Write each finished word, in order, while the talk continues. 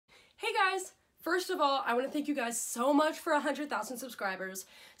First of all, I want to thank you guys so much for 100,000 subscribers.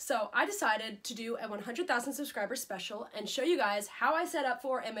 So I decided to do a 100,000 subscriber special and show you guys how I set up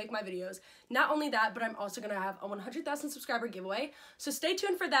for and make my videos. Not only that, but I'm also going to have a 100,000 subscriber giveaway. So stay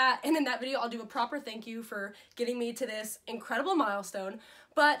tuned for that, and in that video I'll do a proper thank you for getting me to this incredible milestone.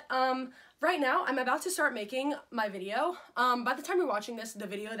 But right now I'm about to start making my video. By the time you're watching this, the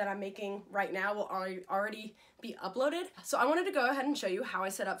video that I'm making right now will already be uploaded. So I wanted to go ahead and show you how I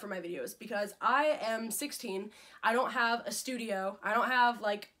set up for my videos because I am 16. I don't have a studio. I don't have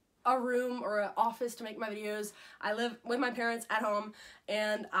like a room or an office to make my videos. I live with my parents at home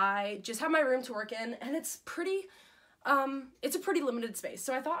and I just have my room to work in, and it's a pretty limited space.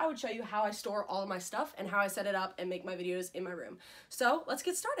 So I thought I would show you how I store all of my stuff and how I set it up and make my videos in my room. So let's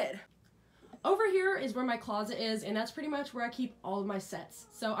get started. Over here is where my closet is, and that's pretty much where I keep all of my sets.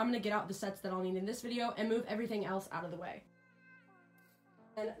 So I'm going to get out the sets that I'll need in this video and move everything else out of the way.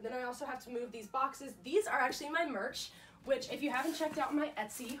 And then I also have to move these boxes. These are actually my merch, which if you haven't checked out my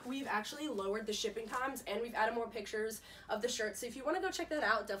Etsy, we've actually lowered the shipping times and we've added more pictures of the shirts. So if you want to go check that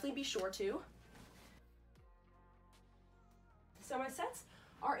out, definitely be sure to. So my sets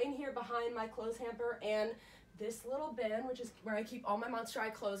are in here behind my clothes hamper and this little bin, which is where I keep all my Monster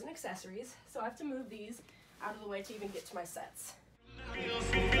High clothes and accessories. So I have to move these out of the way to even get to my sets.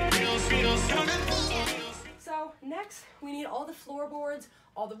 So next, we need all the floorboards,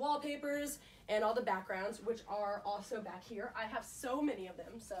 all the wallpapers, and all the backgrounds, which are also back here. I have so many of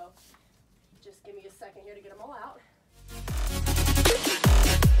them, so just give me a second here to get them all out.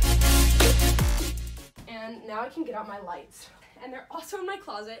 And now I can get out my lights. And they're also in my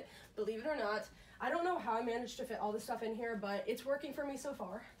closet, believe it or not. I don't know how I managed to fit all this stuff in here, but it's working for me so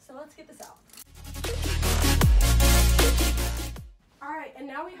far. So let's get this out. Alright, and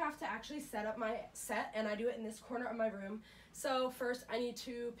now we have to actually set up my set, and I do it in this corner of my room. So first I need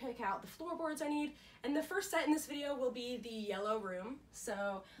to pick out the floorboards I need, and the first set in this video will be the yellow room.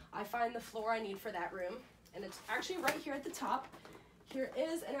 So I find the floor I need for that room, and it's actually right here at the top. Here it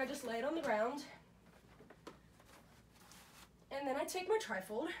is, and I just lay it on the ground. And then I take my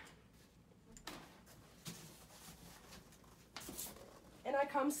trifold, and I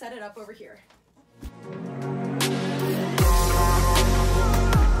come set it up over here.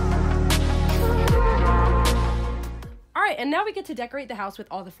 All right, and now we get to decorate the house with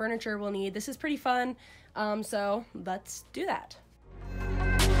all the furniture we'll need. This is pretty fun, so let's do that.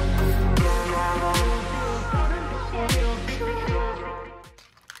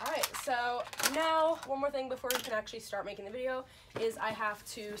 So now, one more thing before we can actually start making the video is I have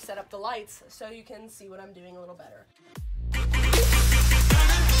to set up the lights so you can see what I'm doing a little better.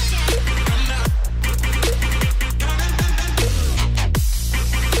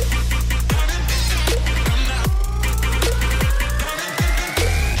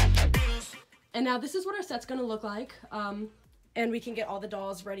 And now this is what our set's gonna look like, and we can get all the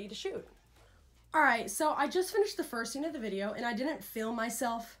dolls ready to shoot. Alright, so I just finished the first scene of the video, and I didn't film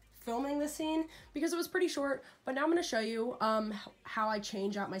myself filming this scene because it was pretty short, but now I'm going to show you how I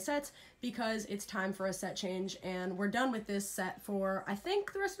change out my sets because it's time for a set change, and we're done with this set for I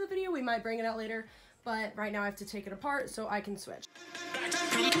think the rest of the video. We might bring it out later, but right now I have to take it apart so I can switch.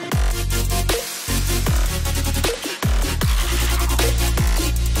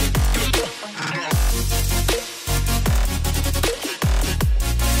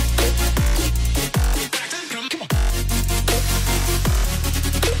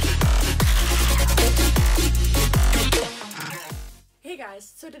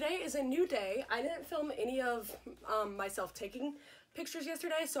 So today is a new day. I didn't film any of myself taking pictures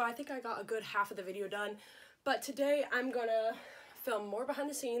yesterday, so I think I got a good half of the video done. But today I'm gonna film more behind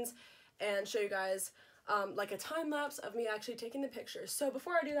the scenes and show you guys like a time lapse of me actually taking the pictures. So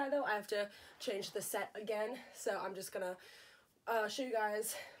before I do that though, I have to change the set again. So I'm just gonna show you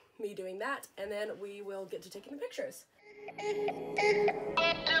guys me doing that, and then we will get to taking the pictures.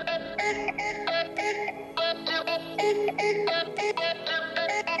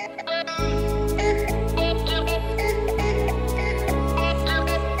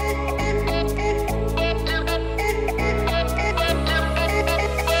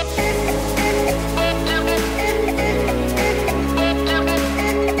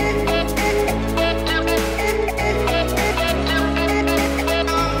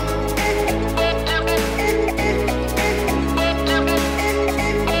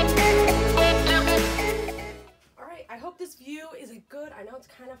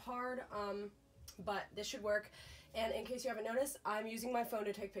 But this should work, and in case you haven't noticed, I'm using my phone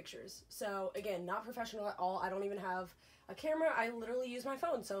to take pictures. So again, not professional at all. I don't even have a camera. I literally use my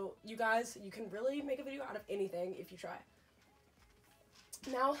phone. So you guys, you can really make a video out of anything if you try.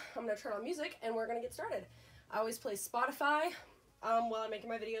 Now I'm gonna turn on music and we're gonna get started. I always play Spotify while I'm making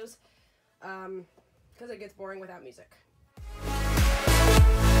my videos because it gets boring without music.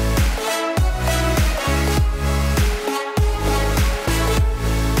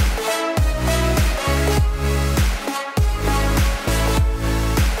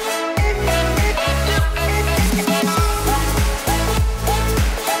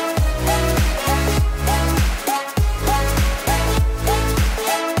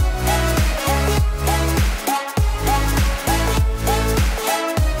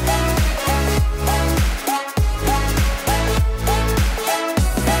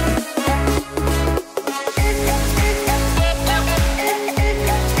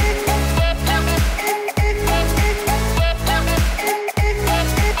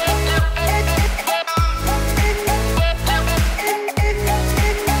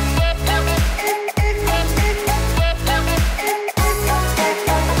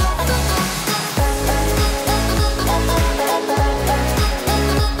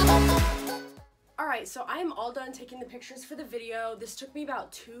 So I am all done taking the pictures for the video. This took me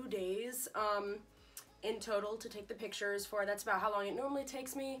about 2 days in total to take the pictures for. That's about how long it normally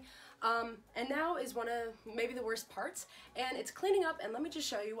takes me. And now is one of maybe the worst parts, and it's cleaning up. And let me just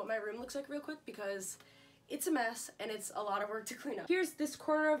show you what my room looks like real quick because it's a mess and it's a lot of work to clean up. Here's this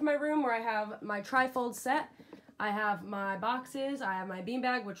corner of my room where I have my trifold set. I have my boxes, I have my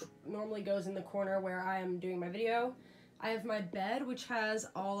beanbag, which normally goes in the corner where I am doing my video. I have my bed, which has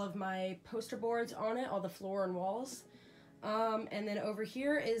all of my poster boards on it, all the floor and walls. And then over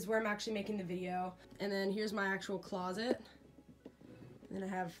here is where I'm actually making the video. And then here's my actual closet. And then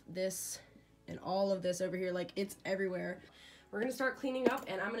I have this and all of this over here, like it's everywhere. We're gonna start cleaning up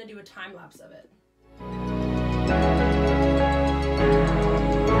and I'm gonna do a time lapse of it.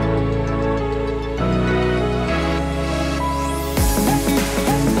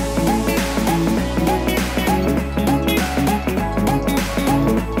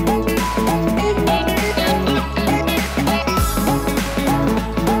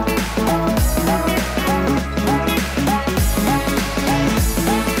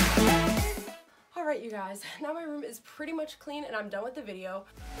 Alright, you guys, now my room is pretty much clean and I'm done with the video.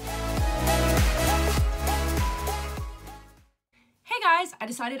 Hey guys, I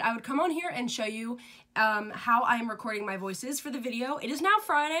decided I would come on here and show you how I'm recording my voices for the video. It is now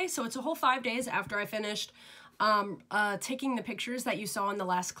Friday, so it's a whole 5 days after I finished taking the pictures that you saw in the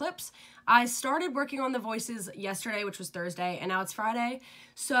last clips. I started working on the voices yesterday, which was Thursday, and now it's Friday.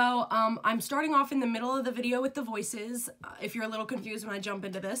 So I'm starting off in the middle of the video with the voices, if you're a little confused when I jump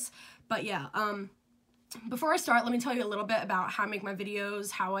into this. But yeah, before I start, let me tell you a little bit about how I make my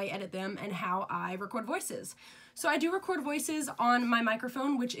videos, how I edit them, and how I record voices. So I do record voices on my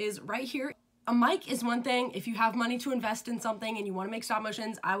microphone, which is right here. A mic is one thing. If you have money to invest in something and you want to make stop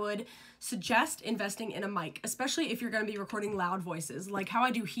motions, I would suggest investing in a mic, especially if you're going to be recording loud voices, like how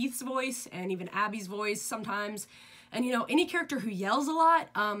I do Heath's voice and even Abby's voice sometimes. And you know, any character who yells a lot,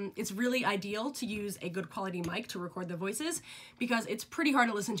 it's really ideal to use a good quality mic to record the voices because it's pretty hard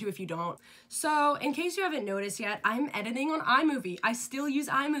to listen to if you don't. So in case you haven't noticed yet, I'm editing on iMovie. I still use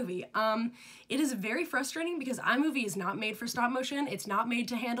iMovie. It is very frustrating because iMovie is not made for stop motion. It's not made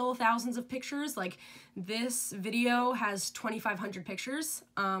to handle thousands of pictures. Like this video has 2,500 pictures.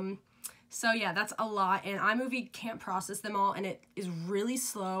 So yeah, that's a lot, and iMovie can't process them all, and it is really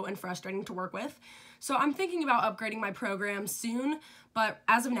slow and frustrating to work with. So I'm thinking about upgrading my program soon, but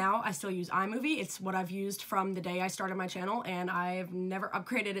as of now, I still use iMovie. It's what I've used from the day I started my channel, and I've never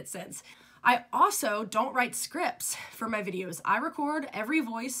upgraded it since. I also don't write scripts for my videos. I record every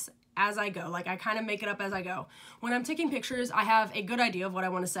voice as I go. Like, I kind of make it up as I go. When I'm taking pictures, I have a good idea of what I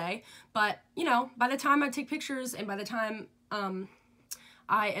want to say, but, you know, by the time I take pictures and by the time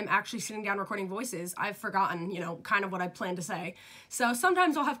I am actually sitting down recording voices, I've forgotten, you know, kind of what I plan to say. So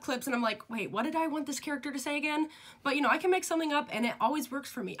sometimes I'll have clips and I'm like, wait, what did I want this character to say again? But, you know, I can make something up and it always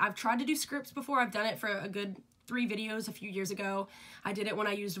works for me. I've tried to do scripts before. I've done it for a good 3 videos a few years ago. I did it when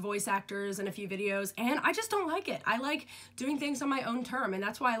I used voice actors in a few videos, and I just don't like it. I like doing things on my own term, and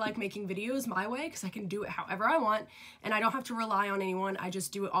that's why I like making videos my way, because I can do it however I want, and I don't have to rely on anyone. I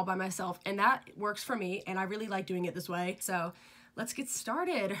just do it all by myself, and that works for me, and I really like doing it this way. So let's get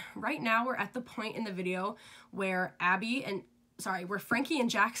started. Right now, we're at the point in the video where where Frankie and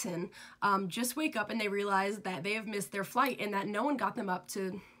Jackson just wake up and they realize that they have missed their flight and that no one got them up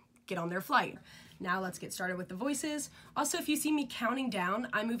to get on their flight. Now let's get started with the voices. Also, if you see me counting down,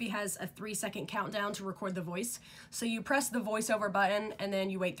 iMovie has a 3-second countdown to record the voice. So you press the voiceover button and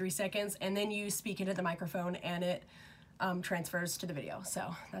then you wait 3 seconds and then you speak into the microphone and it transfers to the video.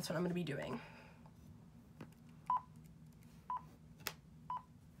 So that's what I'm gonna be doing.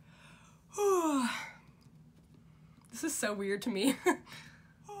 This is so weird to me.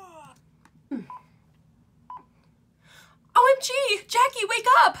 OMG! Jackie, wake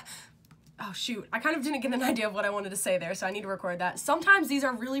up! Oh shoot, I kind of didn't get an idea of what I wanted to say there, so I need to record that. Sometimes these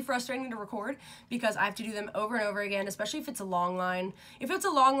are really frustrating to record because I have to do them over and over again, especially if it's a long line. If it's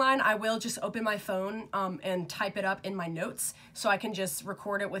a long line, I will just open my phone and type it up in my notes so I can just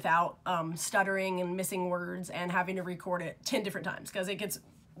record it without stuttering and missing words and having to record it 10 different times because it gets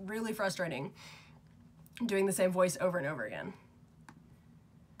really frustrating doing the same voice over and over again.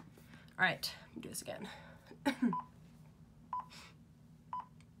 All right, let me do this again.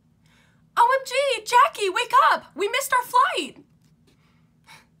 OMG, Jackie, wake up! We missed our flight!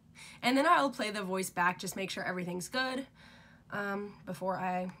 And then I'll play the voice back, just make sure everything's good before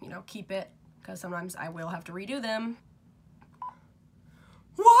I, keep it, because sometimes I will have to redo them.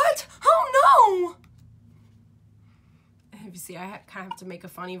 What? Oh no! If you see, I kind of have to make a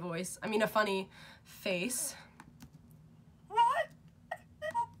funny voice. I mean, a funny face. What?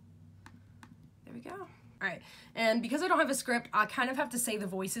 There we go. All right, and because I don't have a script, I kind of have to say the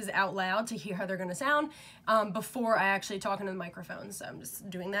voices out loud to hear how they're gonna sound before I actually talk into the microphone, so I'm just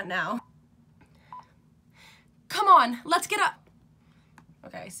doing that now. Come on, let's get up.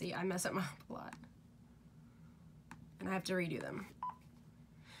 Okay, see, I mess up a lot. And I have to redo them.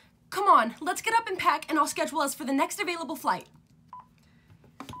 Come on, let's get up and pack, and I'll schedule us for the next available flight.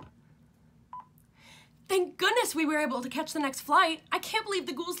 Thank goodness we were able to catch the next flight. I can't believe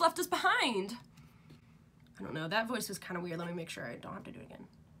the ghouls left us behind. I don't know, that voice was kind of weird. Let me make sure I don't have to do it again.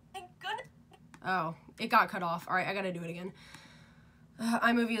 Thank goodness. Oh, it got cut off. All right, I gotta do it again.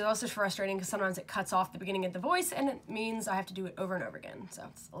 iMovie is also frustrating because sometimes it cuts off the beginning of the voice and it means I have to do it over and over again, so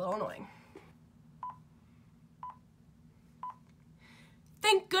it's a little annoying.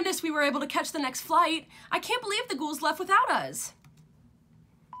 Thank goodness we were able to catch the next flight. I can't believe the ghouls left without us.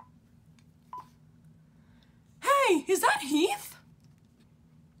 Hey, is that Heath?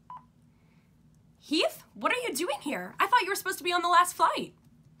 Heath, what are you doing here? I thought you were supposed to be on the last flight.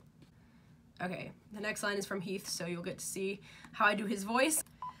 Okay, the next line is from Heath, so you'll get to see how I do his voice.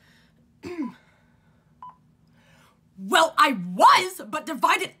 Well, I was, but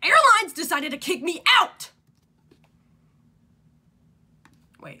Divided Airlines decided to kick me out.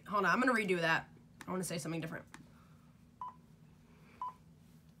 Wait, hold on, I'm gonna redo that. I wanna say something different.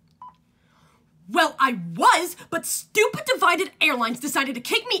 Well, I was, but stupid Divided Airlines decided to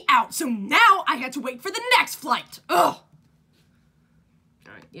kick me out, so now I had to wait for the next flight. Ugh.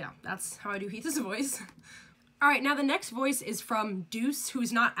 Alright, yeah, that's how I do Heath's voice. Alright, now the next voice is from Deuce,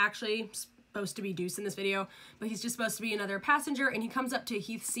 who's not actually supposed to be Deuce in this video, but he's just supposed to be another passenger, and he comes up to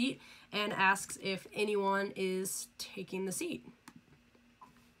Heath's seat and asks if anyone is taking the seat.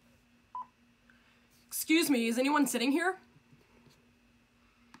 Excuse me, is anyone sitting here?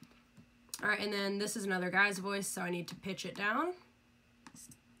 All right, and then this is another guy's voice, so I need to pitch it down.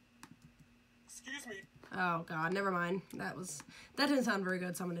 Excuse me. Oh God, never mind. That didn't sound very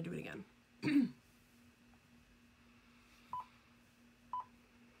good, so I'm gonna do it again.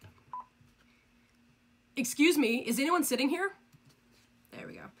 Excuse me, is anyone sitting here? There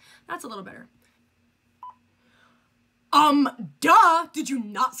we go. That's a little better. Duh! Did you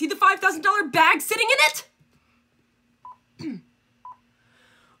not see the $5,000 bag sitting in it?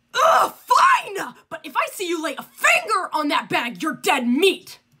 Ugh, fine! But if I see you lay a finger on that bag, you're dead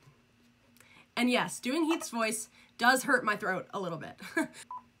meat! And yes, doing Heath's voice does hurt my throat a little bit.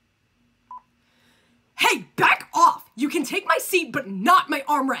 Hey, back off! You can take my seat, but not my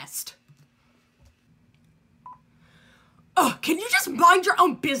armrest! Ugh, can you just mind your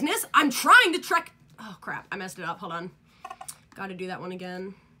own business? I'm trying to track... Oh, crap, I messed it up. Hold on. Gotta do that one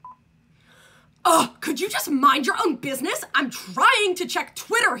again. Ugh, could you just mind your own business? I'm trying to check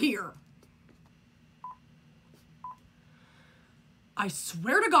Twitter here. I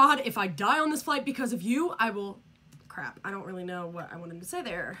swear to God, if I die on this flight because of you, I will... Crap, I don't really know what I wanted to say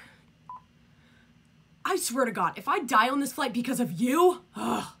there. I swear to God, if I die on this flight because of you,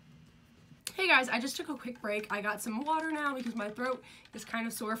 ugh. Hey guys, I just took a quick break. I got some water now because my throat is kind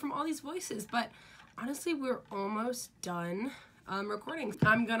of sore from all these voices, but honestly, we're almost done recording.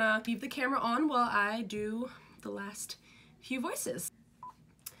 I'm gonna leave the camera on while I do the last few voices.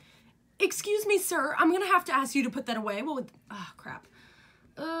 Excuse me, sir. I'm gonna have to ask you to put that away. Well, oh, crap.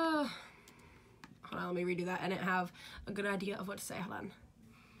 Hold on, let me redo that. I didn't have a good idea of what to say. Hold on.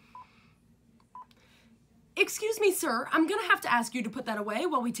 Excuse me, sir. I'm gonna have to ask you to put that away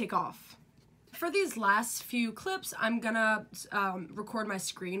while we take off. For these last few clips, I'm gonna record my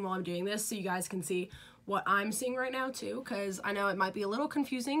screen while I'm doing this so you guys can see what I'm seeing right now too, because I know it might be a little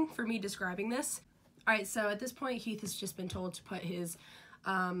confusing for me describing this. All right, so at this point, Heath has just been told to put his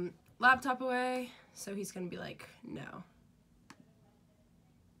laptop away, So he's gonna be like, no.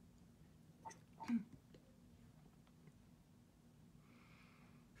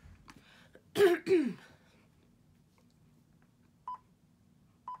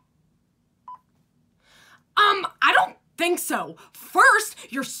 I don't think so. First,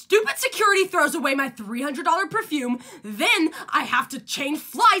 your stupid security throws away my $300 perfume, then I have to change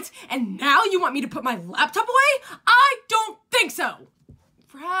flights, and now you want me to put my laptop away? I don't think so.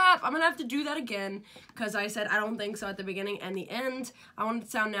 Crap, I'm gonna have to do that again, because I said I don't think so at the beginning and the end. I want it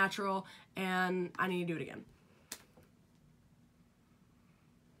to sound natural, and I need to do it again.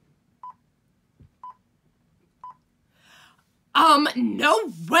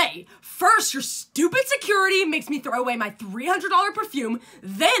 No way! First, your stupid security makes me throw away my $300 perfume,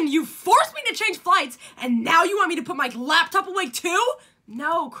 then you force me to change flights, and now you want me to put my laptop away too?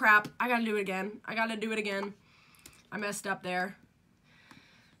 No, crap. I gotta do it again. I messed up there.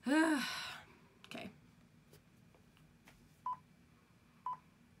 Okay.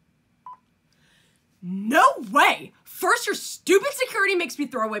 No way! First, your stupid security makes me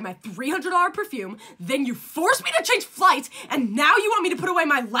throw away my $300 perfume, then you force me to change flights, and now you want me to put away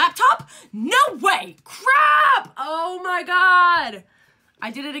my laptop? No way! Crap! Oh my god! I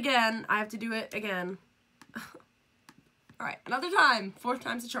did it again. I have to do it again. Alright, another time. 4th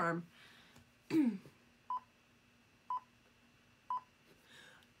time's the charm.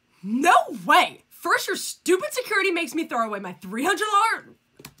 No way! First, your stupid security makes me throw away my $300...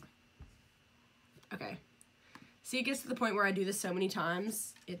 Okay. See, it gets to the point where I do this so many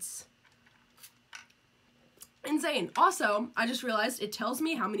times, it's insane. Also, I just realized it tells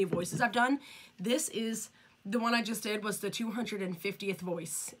me how many voices I've done. This is, the one I just did was the 250th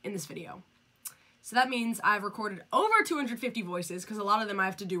voice in this video. So that means I've recorded over 250 voices, because a lot of them I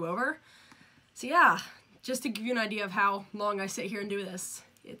have to do over. So yeah, just to give you an idea of how long I sit here and do this,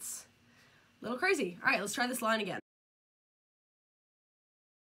 it's a little crazy. All right, let's try this line again.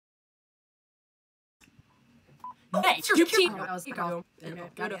 Hey, stupid team.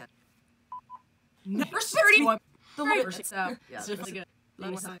 Never 30. The lowers. So it's really good.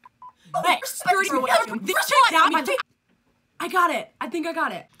 Hey, 30. I got it. I think I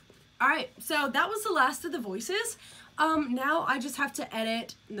got it. All right. So that was the last of the voices. Now I just have to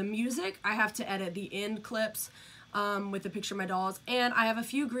edit the music. I have to edit the end clips. With the picture of my dolls, and I have a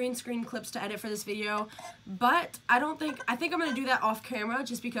few green screen clips to edit for this video, but I think I'm gonna do that off camera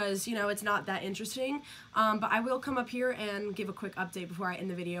just because, you know, it's not that interesting, but I will come up here and give a quick update before I end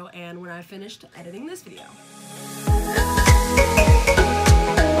the video and when I've finished editing this video.